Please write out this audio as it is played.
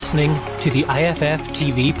listening to the IFF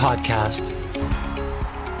TV podcast.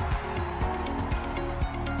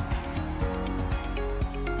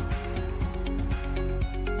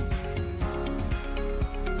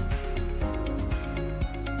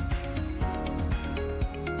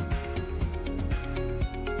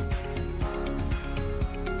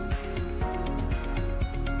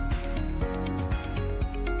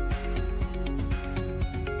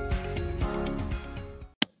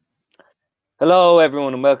 Hello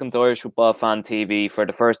everyone and welcome to Irish Football Fan TV for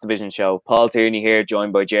the First Division show. Paul Tierney here,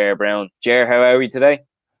 joined by Ger Brown. Ger, how are we today?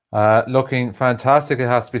 Looking fantastic, it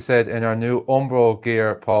has to be said, in our new Umbro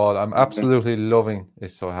gear, Paul. I'm absolutely loving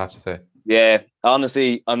it, so I have to say. Yeah,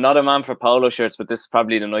 honestly, I'm not a man for polo shirts, but this is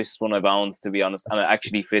probably the nicest one I've owned, to be honest, and it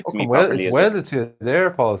actually fits me properly. It's welded to you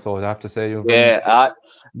there, Paul, so I have to say.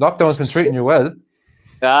 Lockdown's been treating you well.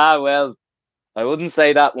 Well, I wouldn't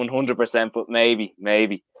say that 100%, but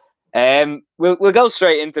maybe. We'll go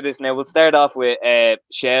straight into this now. We'll start off with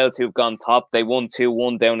Shels, who've gone top. They won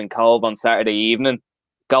 2-1 down in Cove on Saturday evening.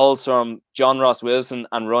 Goals from John Ross Wilson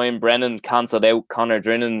and Ryan Brennan cancelled out Conor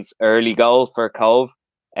Drinnan's early goal for Cove.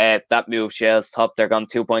 That moved Shels top. They're gone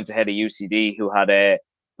 2 points ahead of UCD, who had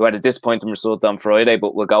a disappointing result on Friday.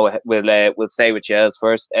 But we'll stay with Shels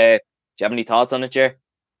first. Do you have any thoughts on it, Ger?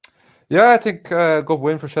 Yeah, I think a good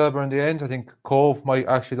win for Shelbourne in the end. I think Cove might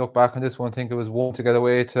actually look back on this one. I think it was one to get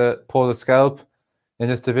away to pull the scalp in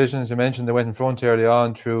this division. As you mentioned, they went in front early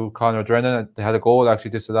on through Conor Drennan. They had a goal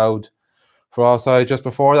actually disallowed for offside just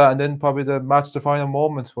before that. And then probably the match-defining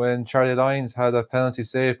moment when Charlie Lyons had a penalty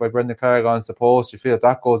saved by Brendan Carrick on the post. You feel if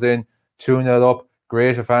that goes in, 2-0 up,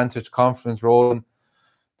 great advantage, confidence rolling.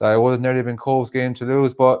 That it would have nearly been Cove's game to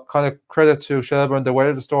lose. But kind of credit to Shelbourne. They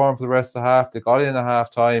weathered the storm for the rest of the half. They got in at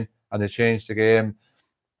half-time and they changed the game.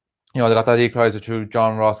 You know, they got that equaliser through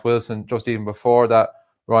John Ross Wilson. Just even before that,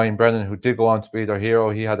 Ryan Brennan, who did go on to be their hero,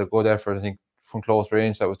 he had a good effort, I think, from close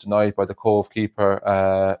range that was denied by the Cove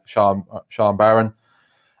keeper, Sean Barron.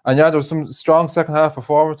 And yeah, there was some strong second half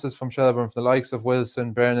performances from Shelbourne, from the likes of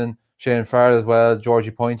Wilson, Brennan, Shane Farrell as well.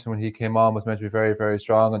 Georgie Poynton, when he came on, was meant to be very, very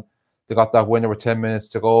strong. And they got that winner with 10 minutes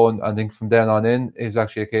to go. And I think from then on in, it was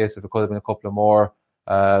actually a case of it could have been a couple of more.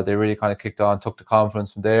 They really kind of kicked on, took the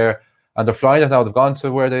confidence from there. And they're flying it now. They've gone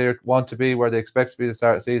to where they want to be, where they expect to be the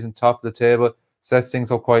start of the season, top of the table. Sets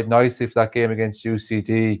things up quite nicely for that game against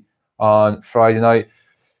UCD on Friday night.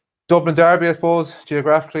 Dublin Derby, I suppose,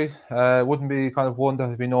 geographically, wouldn't be kind of one that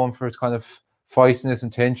would be known for its kind of feistiness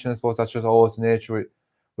and tension. I suppose that's just always the nature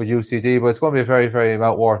with UCD. But it's going to be a very, very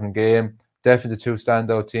mouth-watering game. Definitely the two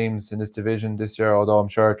standout teams in this division this year, although I'm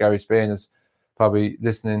sure Gary Spain is probably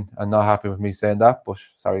listening and not happy with me saying that, but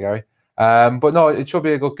sorry, Gary. But no, it should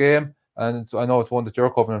be a good game, and I know it's one that you're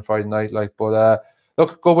covering on Friday night.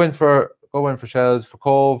 Look, good win for Shels. For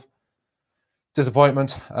Cove,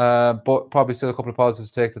 disappointment, but probably still a couple of positives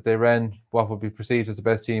to take, that they ran what would be perceived as the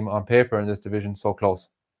best team on paper in this division so close.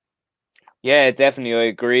 Yeah, definitely, I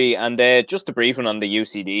agree. And just a briefing on the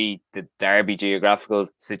UCD, the Derby geographical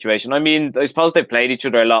situation. I mean, I suppose they've played each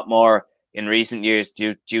other a lot more in recent years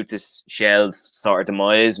due to Shels' sort of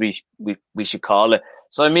demise, we should call it.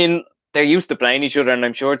 So I mean, they're used to playing each other, and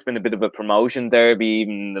I'm sure it's been a bit of a promotion derby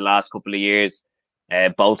even in the last couple of years.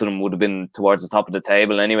 Both of them would have been towards the top of the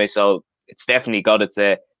table anyway, so it's definitely got its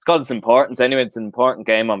importance anyway. It's an important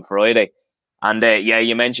game on Friday. And yeah,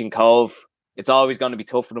 you mentioned Cove. It's always going to be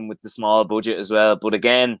tough for them with the small budget as well. But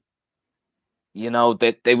again, you know,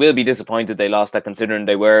 they will be disappointed they lost that, considering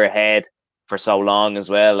they were ahead for so long as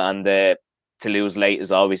well, and to lose late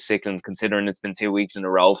is always sickening, considering it's been 2 weeks in a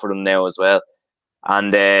row for them now as well.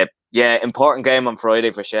 And yeah, important game on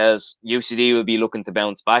Friday for Shels. UCD will be looking to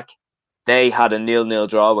bounce back. They had a 0-0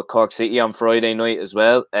 draw with Cork City on Friday night as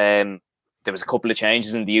well. There was a couple of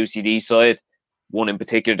changes in the UCD side. One in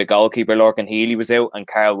particular, the goalkeeper Lorcan Healy was out and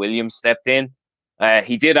Carl Williams stepped in.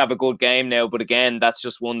 He did have a good game now, but again, that's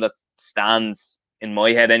just one that stands in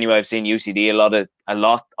my head anyway. I've seen UCD a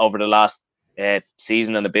lot over the last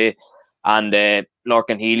season and a bit, and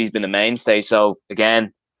Lorcan Healy's been a mainstay. So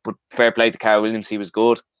again, but fair play to Carl Williams, he was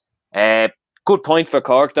good. Good point for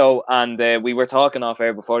Cork though, and we were talking off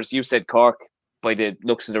air before this. You said Cork, by the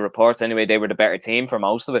looks of the reports anyway, they were the better team for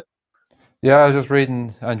most of it. Yeah, I was just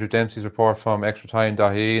reading Andrew Dempsey's report from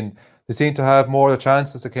extratime.ie, and they seemed to have more of the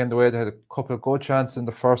chances that came their way. They had a couple of good chances in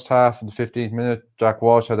the first half. In the 15th minute, Jack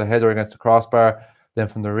Walsh had a header against the crossbar. Then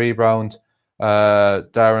from the rebound,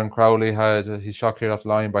 Darren Crowley had his shot cleared off the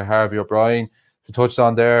line by Harvey O'Brien. To touch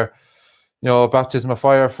on there, you know, baptism of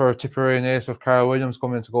fire for Tipperary and Ace with Carl Williams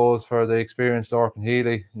coming into goals for the experienced Lorcan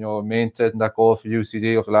Healy. You know, maintained that goal for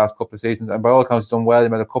UCD over the last couple of seasons, and by all accounts, done well. He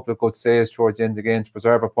made a couple of good saves towards the end of the game to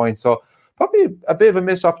preserve a point. So probably a bit of a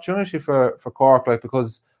missed opportunity for Cork, like,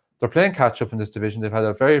 because they're playing catch up in this division. They've had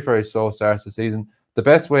a very, very slow start to the season. The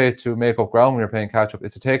best way to make up ground when you're playing catch up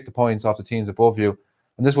is to take the points off the teams above you,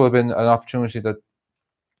 and this would have been an opportunity that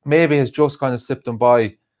maybe has just kind of slipped them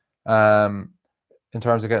by, in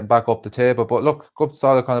terms of getting back up the table. But look, good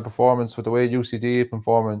solid kind of performance with the way UCD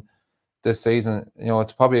performing this season. You know,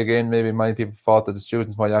 it's probably, again, maybe many people thought that the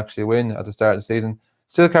students might actually win at the start of the season.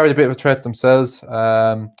 Still carried a bit of a threat themselves.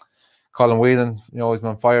 Colin Whelan, you know, he's been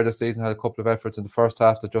on fire this season, had a couple of efforts in the first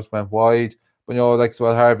half that just went wide. But, you know, like,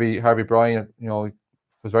 well, Harvey Bryan, you know,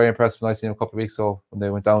 was very impressed when I seen him a couple of weeks ago when they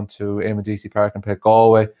went down to Eamon DC Park and played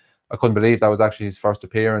Galway. I couldn't believe that was actually his first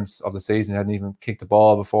appearance of the season. He hadn't even kicked the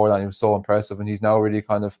ball before that. He was so impressive, and he's now really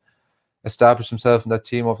kind of established himself in that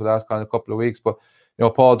team over the last kind of couple of weeks. But, you know,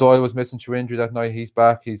 Paul Doyle was missing through injury that night. He's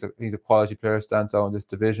back. He's a quality player, stands out in this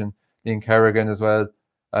division. Ian Kerrigan as well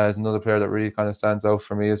is another player that really kind of stands out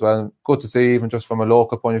for me as well. And good to see, even just from a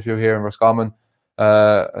local point of view here in Roscommon,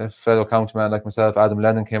 a fellow county man like myself, Adam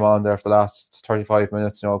Lennon, came on there for the last 35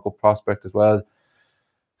 minutes. You know, a good prospect as well.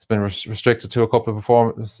 It's been restricted to a couple of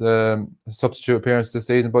substitute appearances this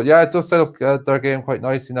season. But yeah, it does set up their game quite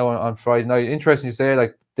nicely now on Friday night. Interesting you say,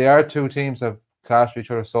 like, they are two teams that have clashed each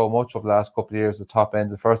other so much over the last couple of years, the top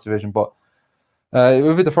ends of first division. But it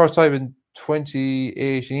will be the first time in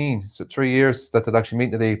 2018, so 3 years, that they'd actually meet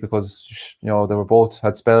in the league, because, you know, they were both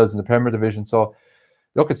had spells in the Premier Division. So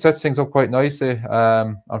look, it sets things up quite nicely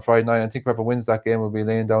on Friday night. I think whoever wins that game will be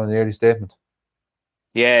laying down an early statement.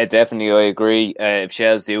 Yeah, definitely, I agree. If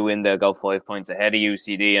Shells do win, they'll go 5 points ahead of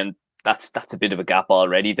UCD, and that's a bit of a gap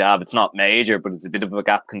already to have. It's not major, but it's a bit of a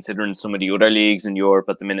gap considering some of the other leagues in Europe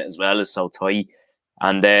at the minute as well is so tight.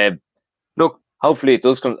 And look, hopefully it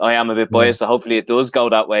does come. I am a bit biased, so hopefully it does go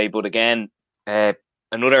that way. But again,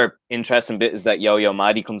 another interesting bit is that Yo-Yo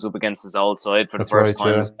Maddy comes up against his old side for the first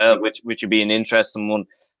time as well, which would be an interesting one.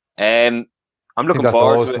 I'm looking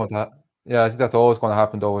forward to it. I think that's always going to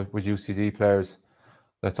happen though with UCD players.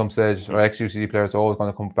 At some stage, or ex-UCD players are always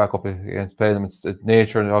going to come back up against play them. It's the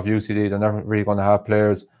nature of UCD. They're never really going to have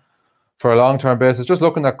players for a long-term basis. Just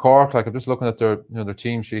looking at Cork, like, I'm just looking at their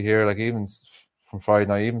team sheet here, like, even from Friday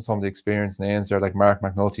night, even some of the experienced names there, like Mark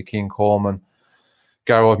McNulty, Keane Coleman,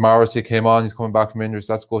 Garrod Morrissey came on. He's coming back from injuries.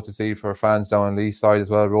 That's good to see for fans down on Lee's side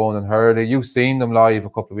as well. Ronan Hurley, you've seen them live a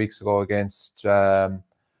couple of weeks ago against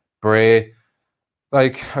Bray.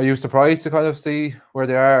 Like, are you surprised to kind of see where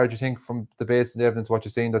they are? Or do you think, from the base and evidence, what you're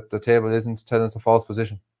seeing, that the table isn't telling us a false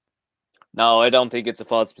position? No, I don't think it's a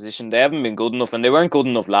false position. They haven't been good enough, and they weren't good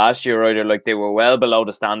enough last year either. Like, they were well below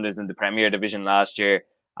the standards in the Premier Division last year,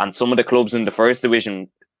 and some of the clubs in the First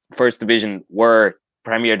Division were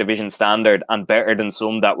Premier Division standard and better than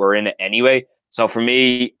some that were in it anyway. So for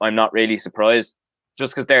me, I'm not really surprised.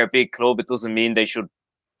 Just because they're a big club, it doesn't mean they should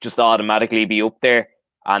just automatically be up there.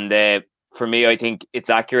 And for me, I think it's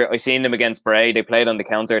accurate. I seen them against Bray. They played on the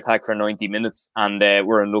counter attack for 90 minutes, and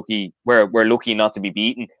we're unlucky. We're lucky not to be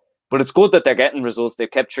beaten. But it's good that they're getting results. They've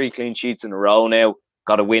kept 3 clean sheets in a row now.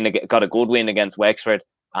 Got a good win against Wexford,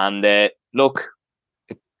 and look,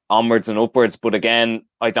 onwards and upwards. But again,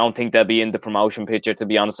 I don't think they'll be in the promotion picture. To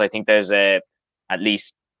be honest, I think there's at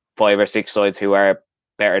least 5 or 6 sides who are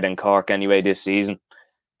better than Cork anyway this season.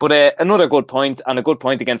 But another good point, and a good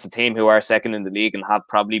point against a team who are second in the league and have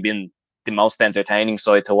probably been the most entertaining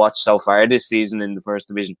side to watch so far this season in the First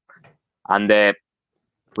Division. And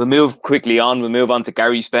we'll move quickly on. We'll move on to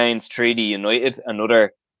Gary Spain's Treaty United,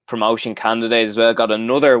 another promotion candidate as well. Got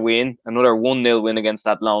another win, another 1-0 win against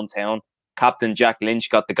Athlone Town. Captain Jack Lynch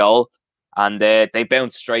got the goal, and they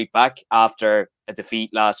bounced straight back after a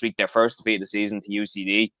defeat last week, their first defeat of the season, to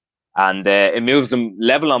UCD. And it moves them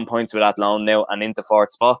level on points with Athlone now and into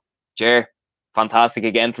 4th spot. Jer, fantastic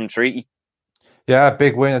again from Treaty. Yeah,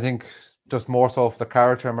 big win. I think just more so for the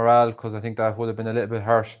character and morale, because I think that would have been a little bit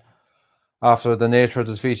harsh after the nature of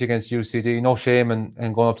the defeat against UCD. No shame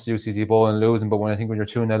in going up to UCD Bowl and losing, but when you're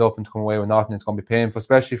 2-0 up and to come away with nothing, it's going to be painful,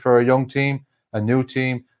 especially for a young team, a new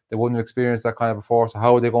team. They wouldn't have experienced that kind of before. So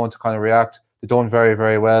how are they going to kind of react? They've done very,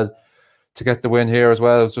 very well to get the win here as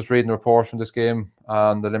well. I was just reading a report from this game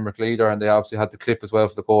on the Limerick Leader, and they obviously had the clip as well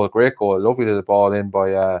for the goal. Great goal, lovely little ball in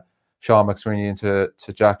by Sean McSweeney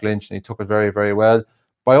into Jack Lynch, and he took it very, very well.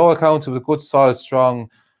 By all accounts, it was a good, solid, strong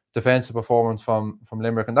defensive performance from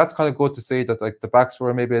Limerick, and that's kind of good to see that, like, the backs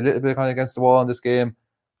were maybe a little bit kind of against the wall in this game,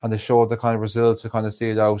 and they showed the kind of results to kind of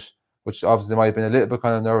see it out, which obviously they might have been a little bit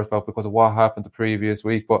kind of nervous about because of what happened the previous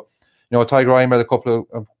week. But, you know, Ty Ryan made a couple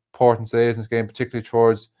of important saves in this game, particularly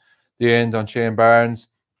towards the end on Shane Barnes,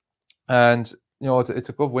 and, you know, it's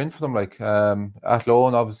a good win for them. Like,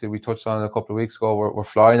 Athlone, obviously we touched on it a couple of weeks ago, we're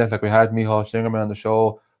flying it. Like, we had Michal Shingerman on the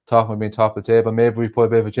show talking about being top of the table. Maybe we put a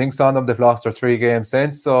bit of a jinx on them. They've lost their 3 games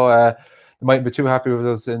since, so they mightn't be too happy with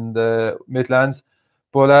us in the Midlands.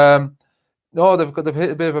 But no, they've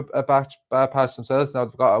hit a bit of a bad patch themselves now.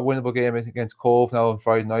 They've got a winnable game against Cove now on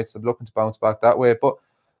Friday night, so they're looking to bounce back that way. But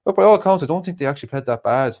by all accounts, I don't think they actually played that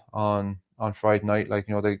bad on Friday night. Like,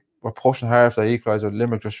 they were pushing hard for the equaliser.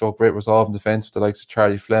 Limerick just showed great resolve in defence with the likes of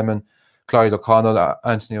Charlie Fleming, Clyde O'Connell,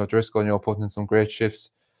 Anthony O'Driscoll, putting in some great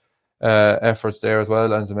shifts, efforts there as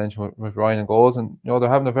well, as I mentioned with Ryan and goals. And they're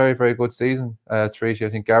having a very, very good season. Treaty, I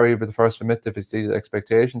think Gary will be the first to admit if he sees the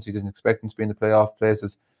expectations. He didn't expect them to be in the playoff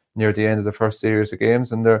places near the end of the first series of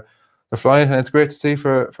games, and they're flying, and it's great to see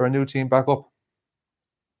for a new team back up.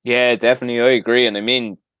 Yeah, definitely, I agree, and I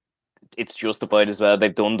mean, it's justified as well.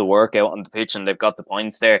 They've done the work out on the pitch and they've got the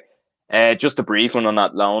points there. Just a brief one on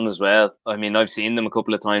that loan as well. I mean, I've seen them a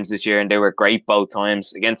couple of times this year and they were great both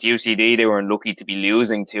times. Against UCD, they were unlucky to be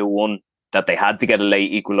losing 2-1, that they had to get a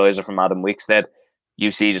late equaliser from Adam Wickstead.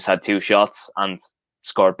 UC just had 2 shots and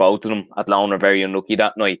scored both of them. Athlone were very unlucky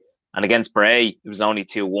that night. And against Bray, it was only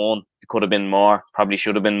 2-1. It could have been more, probably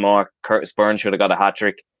should have been more. Curtis Byrne should have got a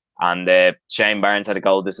hat-trick. And Shane Barnes had a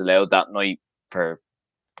goal disallowed that night for,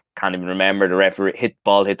 can't even remember, the referee hit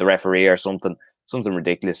the referee or something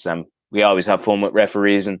ridiculous. We always have fun with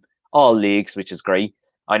referees in all leagues, which is great.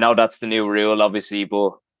 I know that's the new rule, obviously,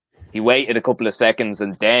 but he waited a couple of seconds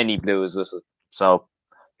and then he blew his whistle. So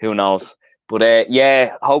who knows? But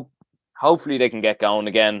hopefully they can get going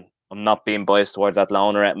again. I'm not being biased towards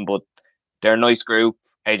Athlone or anything, but they're a nice group.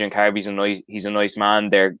 Adrian Carby's he's a nice man.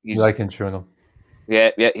 He's like them.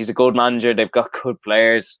 Yeah, he's a good manager. They've got good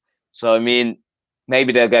players. So I mean,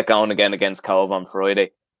 maybe they'll get going again against Cove on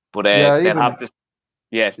Friday. But they'll have to.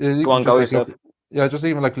 Yeah, go on, go yourself. Just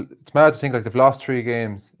even like, it's mad to think like they've lost 3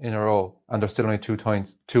 games in a row and they're still only 2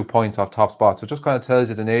 points off top spot. So it just kind of tells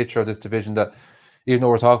you the nature of this division, that even though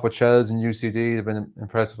we're talking about Shells and UCD, they've been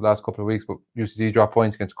impressive the last couple of weeks, but UCD dropped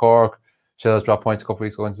points against Cork, Shells dropped points a couple of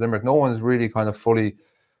weeks ago against Limerick. No one's really kind of fully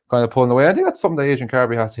pulling away. I think that's something that Adrian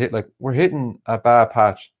Carby has to hit. Like, we're hitting a bad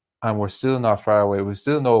patch and we're still not far away. We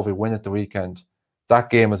still know if we win at the weekend, that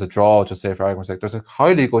game is a draw, just say for argument's sake. There's a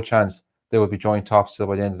highly good chance they will be joint top still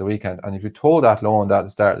by the end of the weekend. And if you told Athlone that at the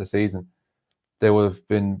start of the season, they would have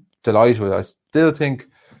been delighted with it. I still think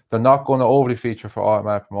they're not going to overly feature for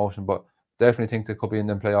automatic promotion, but definitely think they could be in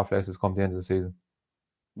them playoff places come the end of the season.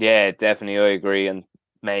 Yeah, definitely, I agree, and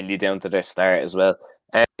mainly down to their start as well.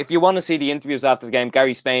 If you want to see the interviews after the game,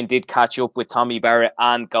 Gary Spain did catch up with Tommy Barrett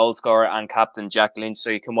and goal scorer and captain Jack Lynch,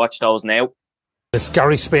 so you can watch those now. It's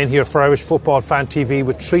Gary Spain here for Irish Football Fan TV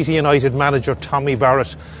with Treaty United manager Tommy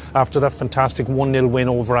Barrett after that fantastic 1-0 win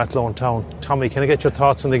over Athlone Town. Tommy, can I get your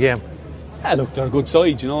thoughts on the game? Yeah, look, they're a good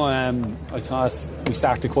side, I thought we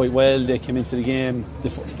started quite well. They came into the game, the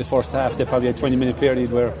first half, they probably had a 20-minute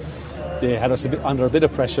period where they had us under a bit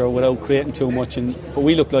of pressure without creating too much, but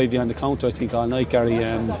we looked lively on the counter, I think, all night, Gary,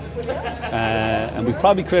 and we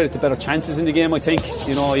probably created the better chances in the game, I think.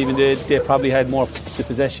 Even they probably had more the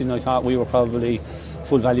possession. I thought we were probably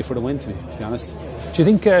full value for the win, to be honest. Do you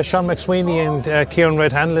think Sean McSweeney and Kieran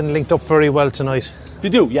Red-Hanlon linked up very well tonight? They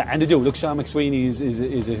do, yeah, and they do. Look, Sean McSweeney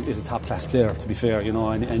is a top class player, to be fair,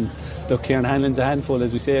 and look, Kieran Hanlon's a handful,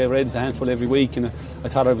 as we say. Red's a handful every week, and I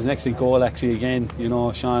thought it was an excellent goal actually. Again,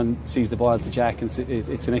 Sean sees the ball to Jack, and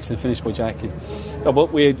it's an excellent finish by Jack.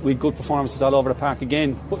 But we had good performances all over the park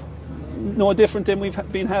again, but no different than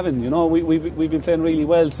we've been having. We've been playing really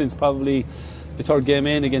well since probably the 3rd game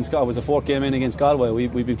in against Galway. It was the 4th game in against Galway.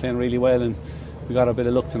 We've been playing really well, and we got a bit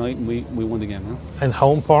of luck tonight and we won the game. And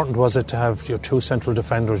how important was it to have your 2 central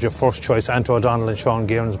defenders, your first choice, Anto O'Donnell and Sean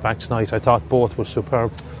Gearns, back tonight? I thought both were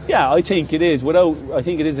superb. Yeah, I think it is. I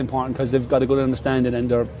think it is important because they've got a good understanding and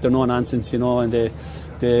they're no nonsense, and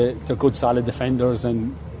they're good solid defenders,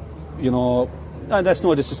 and and that's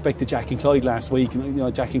no disrespect to Jack and Clyde last week.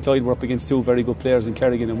 Jack and Clyde were up against 2 very good players in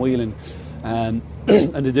Kerrigan and Whelan, and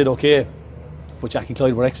they did okay. But Jack and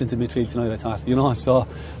Clyde were excellent in midfield tonight, I thought. So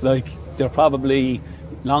they're probably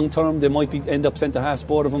long term they might end up centre halves,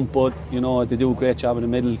 both of them, but they do a great job in the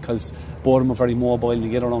middle because both of them are very mobile and they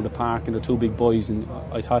get around the park, and they're 2 big boys, and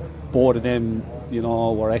I thought both of them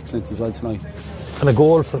were excellent as well tonight. And a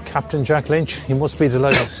goal for captain Jack Lynch. He must be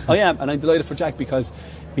delighted. I am, and I'm delighted for Jack because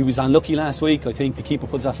he was unlucky last week. I think the keeper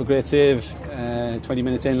puts off a great save 20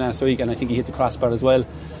 minutes in last week, and I think he hit the crossbar as well.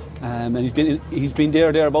 And he's been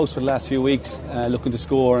thereabouts for the last few weeks, looking to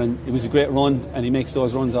score, and it was a great run, and he makes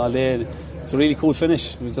those runs all day. It's a really cool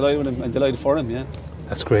finish. I was delighted with him and delighted for him. Yeah,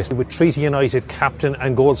 that's great. With Treaty United captain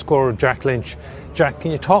and goal scorer Jack Lynch, Jack,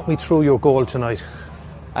 can you talk me through your goal tonight?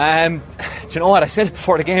 Do you know what, I said it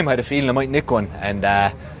before the game, I had a feeling I might nick one, and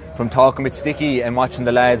from from talking with Sticky and watching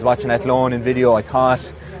the lads, watching Athlone in video, I thought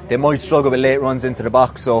they might struggle with late runs into the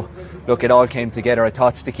box. So look, it all came together. I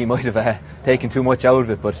thought Sticky might have taken too much out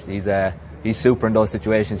of it, but he's super in those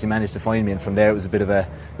situations. He managed to find me, and from there it was a bit of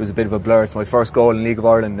a blur. It's my first goal in League of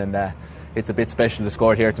Ireland, and it's a bit special to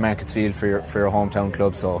score here at the Markets Field for your hometown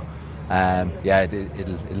club. So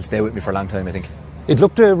it'll stay with me for a long time, I think. It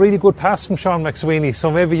looked a really good pass from Sean McSweeney,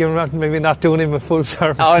 so maybe you're not doing him a full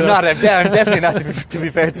service. No, I'm not. I'm definitely not, to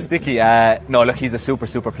be fair to Sticky. No, look, he's a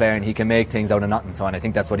super player, and he can make things out of nothing. So, and I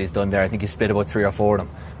think that's what he's done there. I think he split about 3 or 4 of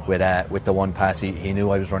them with the one pass. He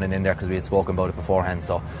knew I was running in there because we had spoken about it beforehand.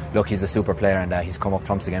 So, look, he's a super player, and he's come up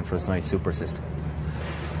trumps again for us tonight. Super assist.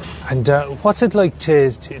 And what's it like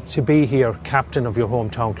to be here, captain of your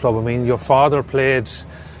hometown club? I mean, your father played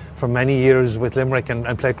for many years with Limerick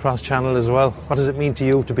and played cross channel as well. What does it mean to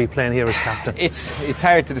you to be playing here as captain? It's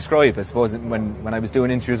hard to describe. I suppose when I was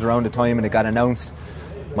doing interviews around the time and it got announced,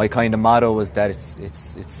 my kind of motto was that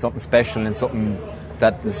it's something special and something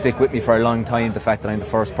that will stick with me for a long time. The fact that I'm the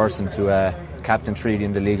first person to captain Treaty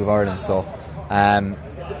in the League of Ireland. So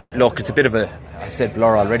look, it's a bit of I've said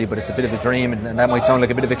blur already, but it's a bit of a dream, and that might sound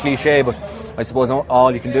like a bit of a cliche, but I suppose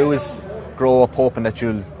all you can do is grow up hoping that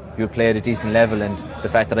you'll play at a decent level, and the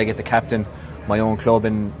fact that I get to captain my own club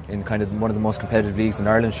in kind of one of the most competitive leagues in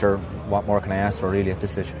Ireland, sure, what more can I ask for really at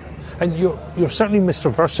this stage? And you're certainly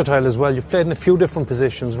Mr. Versatile as well. You've played in a few different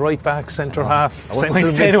positions: right back, centre half, central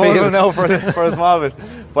midfield. Now for a small bit,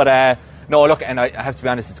 but no, look, and I have to be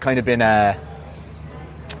honest, it's kind of been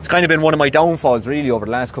one of my downfalls really over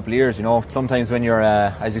the last couple of years. You know, sometimes when you're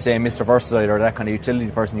as you say, Mr. Versatile or that kind of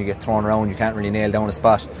utility person, you get thrown around, you can't really nail down a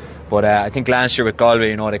spot. But I think last year with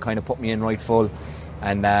Galway, you know, they kind of put me in right full,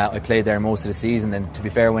 and I played there most of the season. And to be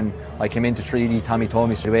fair, when I came into Treaty, Tommy told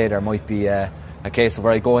me straight away there might be a case of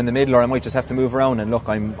where I go in the middle, or I might just have to move around. And look,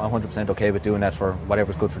 I'm 100% okay with doing that for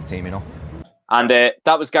whatever's good for the team, you know. And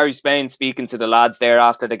that was Gary Spain speaking to the lads there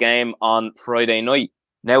after the game on Friday night.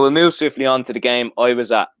 Now we'll move swiftly on to the game I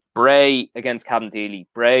was at. Bray against Cabinteely.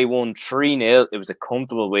 Bray won 3-0. It was a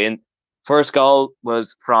comfortable win. First goal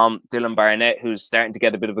was from Dylan Barnett, who's starting to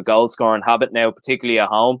get a bit of a goal scoring habit now, particularly at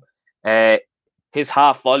home. His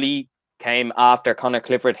half volley came after Conor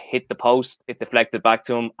Clifford hit the post. It deflected back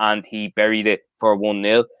to him and he buried it for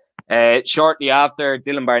 1-0. Shortly after,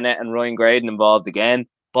 Dylan Barnett and Ryan Graydon involved again.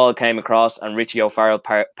 Ball came across and Richie O'Farrell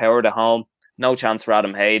powered it home. No chance for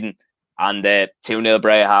Adam Hayden. And 2-0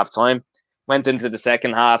 Bray at half time. Went into the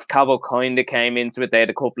second half. Cabo kind of came into it. They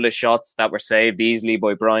had a couple of shots that were saved easily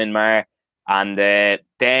by Brian Marr. And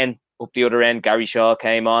then up the other end, Gary Shaw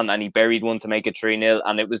came on and he buried one to make it 3-0.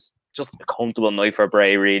 And it was just a comfortable night for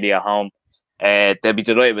Bray, really, at home. They'll be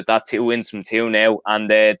delighted with that. 2 wins from 2 now. And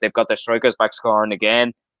they've got their strikers back scoring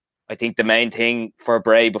again. I think the main thing for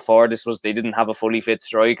Bray before this was they didn't have a fully fit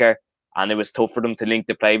striker. And it was tough for them to link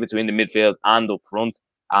the play between the midfield and up front.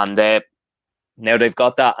 And now they've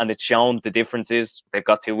got that, and it's shown the differences. They've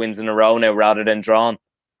got 2 wins in a row now rather than drawn.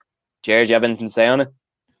 Gerard, you have anything to say on it?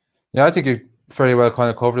 Yeah, I think you fairly well kind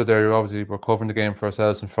of covered it there. Obviously, we're covering the game for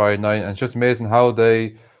ourselves on Friday night, and it's just amazing how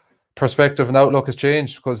the perspective and outlook has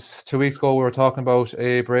changed, because 2 weeks ago we were talking about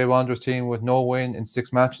a Bray Wanderers team with no win in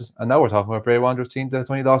 6 matches, and now we're talking about a Bray Wanderers team that's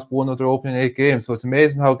only lost 1 of their opening 8 games. So it's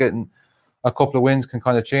amazing how getting a couple of wins can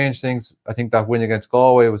kind of change things. I think that win against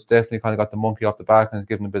Galway was definitely kind of got the monkey off the back and has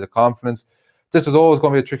given them a bit of confidence. This was always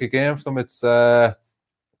going to be a tricky game for them. It's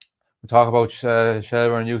we talk about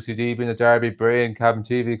Shelbourne and UCD being a derby, Bray and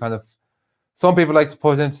Cabinteely kind of. Some people like to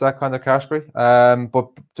put into that kind of category. But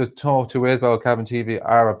there's no 2 ways about Cabinteely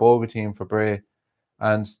are a bogey team for Bray,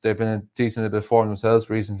 and they've been a decent bit of form themselves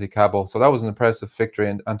recently, Cabo. So that was an impressive victory,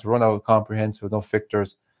 and to run out comprehensive with no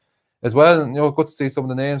victors as well. And, you know, good to see some of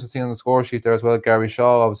the names I've seen on the score sheet there as well. Gary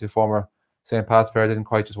Shaw, obviously a former St. Pat's player, didn't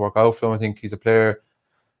quite just work out for him. I think he's a player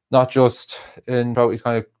not just throughout his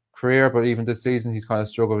kind of career, but even this season he's kind of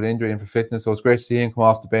struggled with injury and for fitness. So it's great to see him come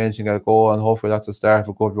off the bench and get a goal, and hopefully that's a start of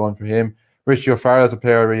a good run for him. Richie O'Farrell is a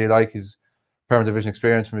player I really like. His Premier Division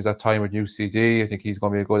experience from his that time with UCD. I think he's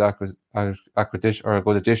going to be a good acquisition or a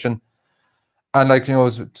good addition. And like, you know,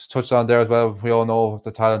 as touched on there as well, we all know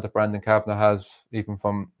the talent that Brandon Kavanagh has, even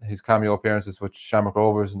from his cameo appearances with Shamrock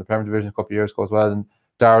Rovers in the Premier Division a couple of years ago as well. And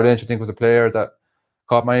Darragh Lynch, I think, was a player that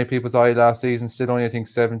caught many people's eye last season. Still only, I think,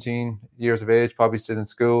 17 years of age, probably still in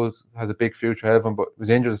school, has a big future ahead of him, but was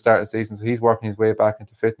injured at the start of the season, so he's working his way back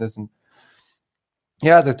into fitness. And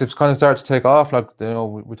yeah, they've kind of started to take off. Like, you know,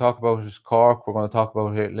 we talk about just Cork, we're going to talk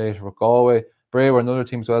about it later with Galway. Bray were another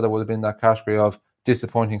team as well that would have been in that category of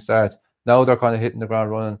disappointing starts. Now they're kind of hitting the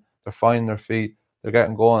ground running, they're finding their feet, they're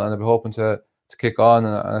getting going, and they'll be hoping to kick on.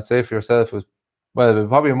 And I'd say for yourself, it was Well, it'd be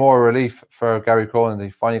probably more relief for Gary Cronin that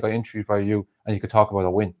he finally got interviewed by you and you could talk about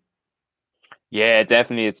a win. Yeah,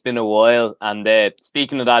 definitely. It's been a while. And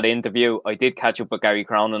speaking of that interview, I did catch up with Gary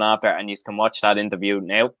Cronin after, and you can watch that interview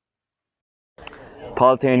now.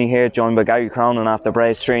 Paul Tierney here, joined by Gary Cronin after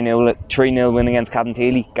Brave's 3-0 win against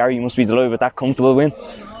Cabinteely. Gary, you must be delighted with that comfortable win.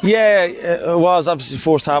 Yeah, it was. Obviously, the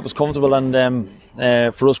first half was comfortable, and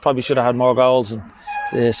for us, probably should have had more goals. And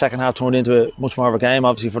the second half turned into much more of a game.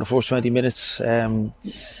 Obviously, for the first 20 minutes,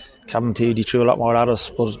 Cabinteely threw a lot more at us,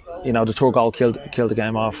 but the third goal killed the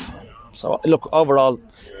game off. So look, overall,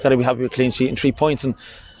 got to be happy with a clean sheet and 3 points. And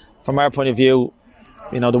from our point of view,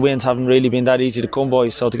 the wins haven't really been that easy to come by.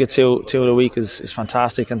 So to get two of the week is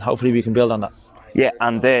fantastic, and hopefully we can build on that. Yeah,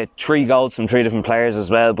 and 3 goals from 3 different players as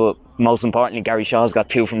well. But most importantly, Gary Shaw's got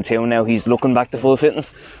 2 from 2 now. He's looking back to full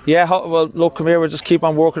fitness. Yeah, well, look, come here. We'll just keep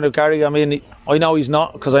on working with Gary. I mean, I know he's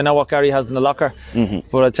not, because I know what Gary has in the locker.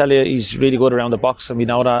 But I tell you, he's really good around the box, and we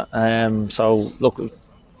know that. So look,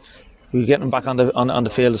 we getting him back on the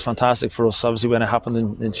field is fantastic for us. Obviously, when it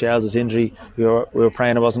happened in Shell's injury, we were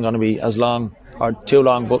praying it wasn't going to be as long or too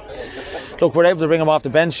long. But look, we're able to bring him off the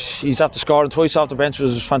bench. He's after scoring twice off the bench,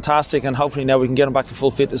 which was fantastic. And hopefully now we can get him back to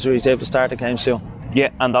full fitness, where he's able to start the game soon. Yeah,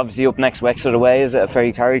 and obviously up next, Wexford away. Is it a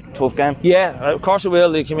very tough game? Yeah, of course it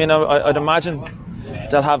will. I'd imagine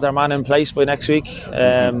they'll have their man in place by next week,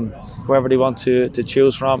 whoever they want to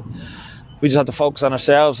choose from. We just have to focus on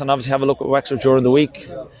ourselves and obviously have a look at Wexford during the week.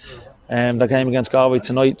 Their game against Galway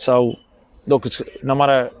tonight. So look, it's no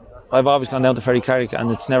matter. I've always gone down to Ferrycarrick,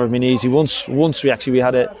 and it's never been easy. Once we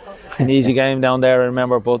had an easy game down there, I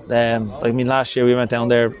remember. But last year we went down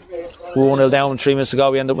there, we were 1-0 down 3 minutes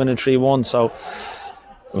ago. We ended up winning 3-1. So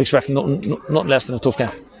I'm expecting nothing less than a tough game.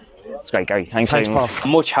 That's great, Gary. Thanks Paul. I'm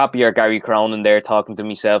much happier, Gary Cronin, there talking to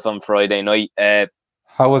myself on Friday night.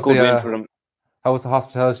 How was good win for him. How was the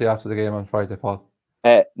hospitality after the game on Friday, Paul?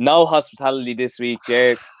 No hospitality this week,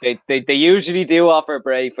 Jer. They usually do offer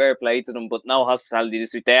Bray, fair play to them, but no hospitality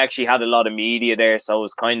this week. They actually had a lot of media there, so it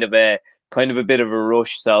was kind of a bit of a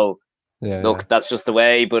rush. So look, that's just the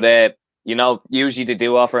way. But usually they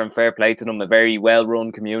do offer, and fair play to them, a very well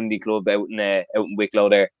run community club out in Wicklow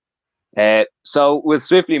there. So we'll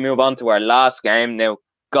swiftly move on to our last game now.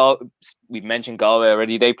 We mentioned Galway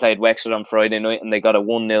already. They played Wexford on Friday night and they got a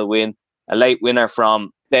 1-0 win. A late winner from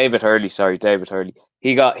David Hurley.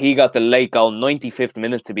 He got the late goal, 95th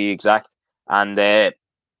minute to be exact, and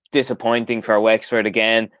disappointing for Wexford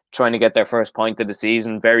again, trying to get their first point of the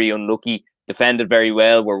season. Very unlucky. Defended very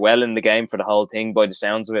well. Were well in the game for the whole thing, by the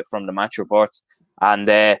sounds of it, from the match reports. And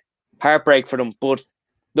heartbreak for them. But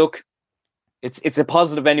look, it's a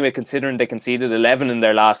positive anyway, considering they conceded 11 in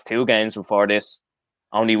their last 2 games before this.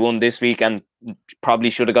 Only won this week, and probably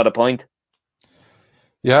should have got a point.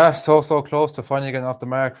 Yeah, so close to finally getting off the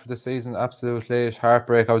mark for the season. Absolutely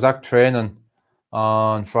heartbreak. I was at training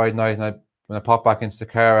on Friday night, and when I popped back into the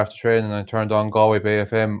car after training and I turned on Galway Bay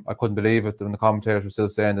FM, I couldn't believe it when the commentators were still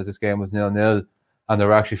saying that this game was 0-0, and they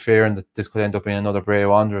were actually fearing that this could end up being another Bray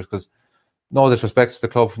Wanderers. Because no disrespect to the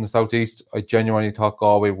club from the southeast, I genuinely thought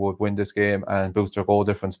Galway would win this game and boost their goal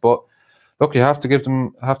difference. But look, you have to give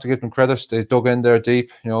them credit. They dug in there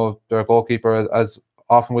deep. Their goalkeeper, as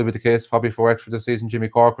often will be the case probably for Wexford this season, Jimmy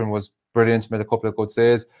Corcoran, was brilliant, made a couple of good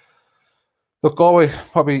saves. Look, Galway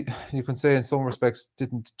probably, you can say in some respects,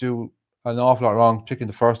 didn't do an awful lot wrong, particularly in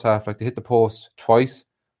the first half. Like, they hit the post twice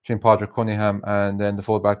between Padraig Cunningham and then the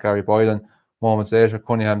fullback Gary Boylan. Moments later,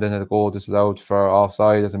 Cunningham then had a goal disallowed for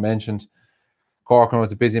offside, as I mentioned. Corcoran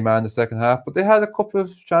was a busy man in the second half, but they had a couple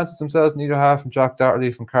of chances themselves in either half, from Jack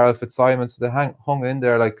Dartley, from Carl Fitzsimon, so they hung in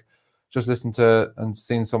there. Like, just listening to and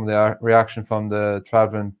seeing some of the reaction from the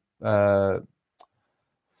traveling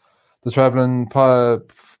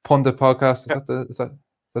pundit podcast. Is that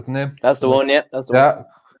the name? That's the one. Yeah, that's the one.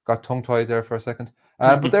 Got tongue tied there for a second.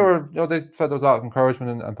 But they were, they felt there was a lot of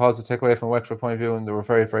encouragement and positive takeaway from Wexford point of view, and they were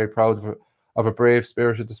very, very proud of a brave,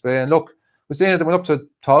 spirited display. And look, we're seeing that they went up to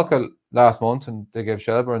Talca last month and they gave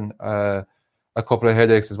Shelbourne a couple of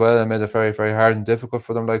headaches as well, and made it very, very hard and difficult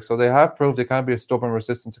for them. So they have proved they can be a stubborn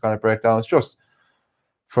resistance to kind of break down. It's just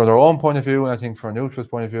for their own point of view, and I think for a neutral's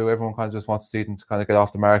point of view, everyone kind of just wants to see them to kind of get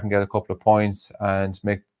off the mark and get a couple of points and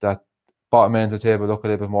make that bottom end of the table look a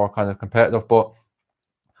little bit more kind of competitive. But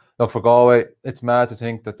look, for Galway, it's mad to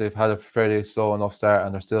think that they've had a fairly slow enough start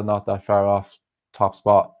and they're still not that far off top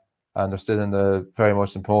spot, and they're still in the very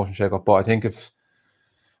much in promotion shake-up. But I think if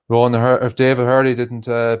David Hurley didn't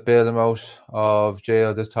bail them out of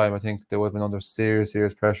jail this time, I think they would have been under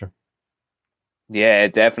serious pressure. Yeah,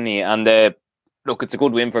 definitely. And look, it's a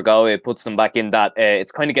good win for Galway. It puts them back in that.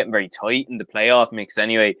 It's kind of getting very tight in the playoff mix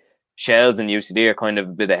anyway. Shells and UCD are kind of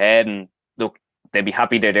a bit ahead. And look, they'd be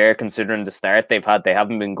happy they're there considering the start they've had. They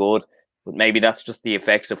haven't been good, but maybe that's just the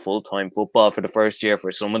effects of full-time football for the first year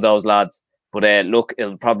for some of those lads. But look,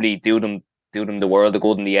 it'll probably do them the world of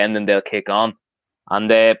good in the end, and they'll kick on.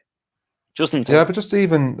 And just in Yeah, but just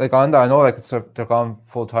even like on that, I know like they're gone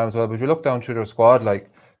full time as well. But if you look down through their squad, like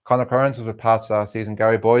Conor Kearns was with Pats last season.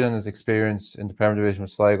 Gary Boylan is experienced in the Premier Division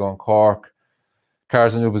with Sligo and Cork.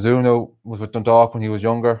 Carson Ubazuno was with Dundalk when he was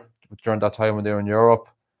younger, during that time when they were in Europe.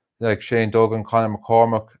 Like Shane Duggan, Conor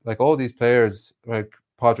McCormack, like all these players, like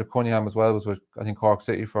Patrick Cunningham as well was with, I think, Cork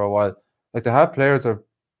City for a while. Like they have players that have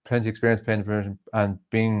plenty of experience playing the Premier Division and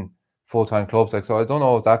being full-time clubs. Like, so I don't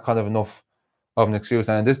know if that kind of enough of an excuse.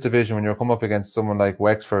 And in this division, when you're coming up against someone like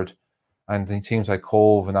Wexford and the teams like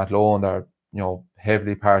Cove and Athlone that are,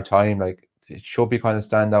 heavily part-time, like it should be kind of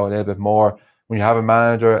stand out a little bit more. When you have a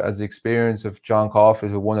manager as the experience of John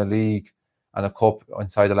Caulfield, who won a league and a cup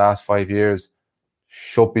inside the last 5 years,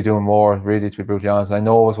 should be doing more, really, to be brutally honest. I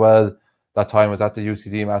know as well that time I was at the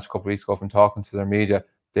UCD match a couple of weeks ago from talking to their media.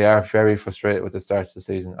 They are very frustrated with the start of the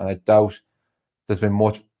season, and I doubt there's been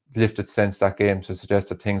much lifted since that game to suggest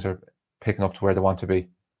that things are picking up to where they want to be.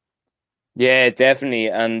 Yeah, definitely.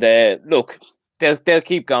 And look, they'll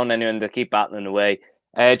keep going anyway, and they'll keep battling away.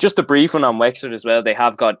 Just a brief one on Wexford as well. They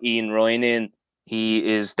have got Ian Ryan in. He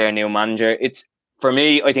is their new manager. For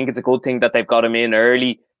me, I think it's a good thing that they've got him in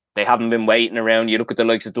early. They haven't been waiting around. You look at the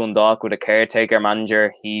likes of Dundalk with a caretaker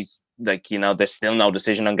manager. He's like, there's still no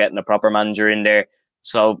decision on getting a proper manager in there.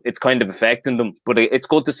 So it's kind of affecting them. But it's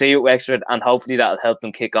good to see it, Wexford, and hopefully that'll help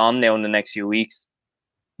them kick on now in the next few weeks.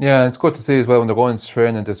 Yeah, it's good to see as well when they're going to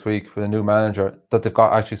training this week with a new manager that they've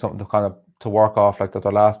got actually something to work off. Like that,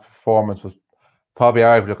 their last performance was probably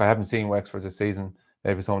arguably. Look, I haven't seen Wexford this season.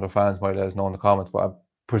 Maybe some of the fans might let us know in the comments, but I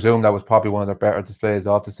presume that was probably one of their better displays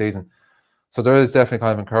of the season. So there is definitely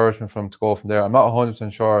kind of encouragement from them to go from there. I'm not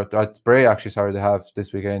 100% sure. Bray actually, sorry, they have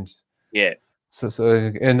this weekend. Yeah. So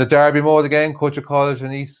in the derby mode again, Culture College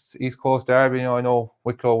and East Coast derby. I know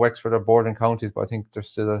Wicklow, Wexford are bordering counties, but I think there's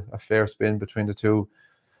still a fair spin between the two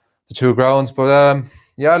grounds. But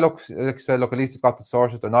yeah, look, like I said, at least they've got the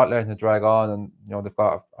sorted. They're not letting it drag on, and they've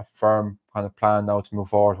got a firm kind of plan now to move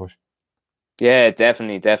forward with. Yeah,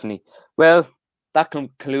 definitely. Well, that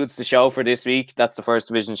concludes the show for this week. That's the First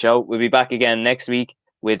Division show. We'll be back again next week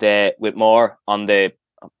with more on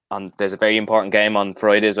there's a very important game on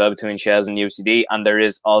Friday as well between Shells and UCD, and there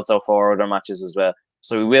is also 4 other matches as well.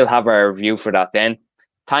 So we will have our review for that then.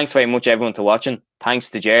 Thanks very much everyone for watching. Thanks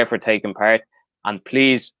to Jer for taking part, and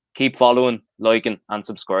please keep following, liking and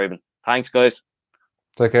subscribing. Thanks guys.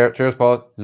 Take care. Cheers, Paul.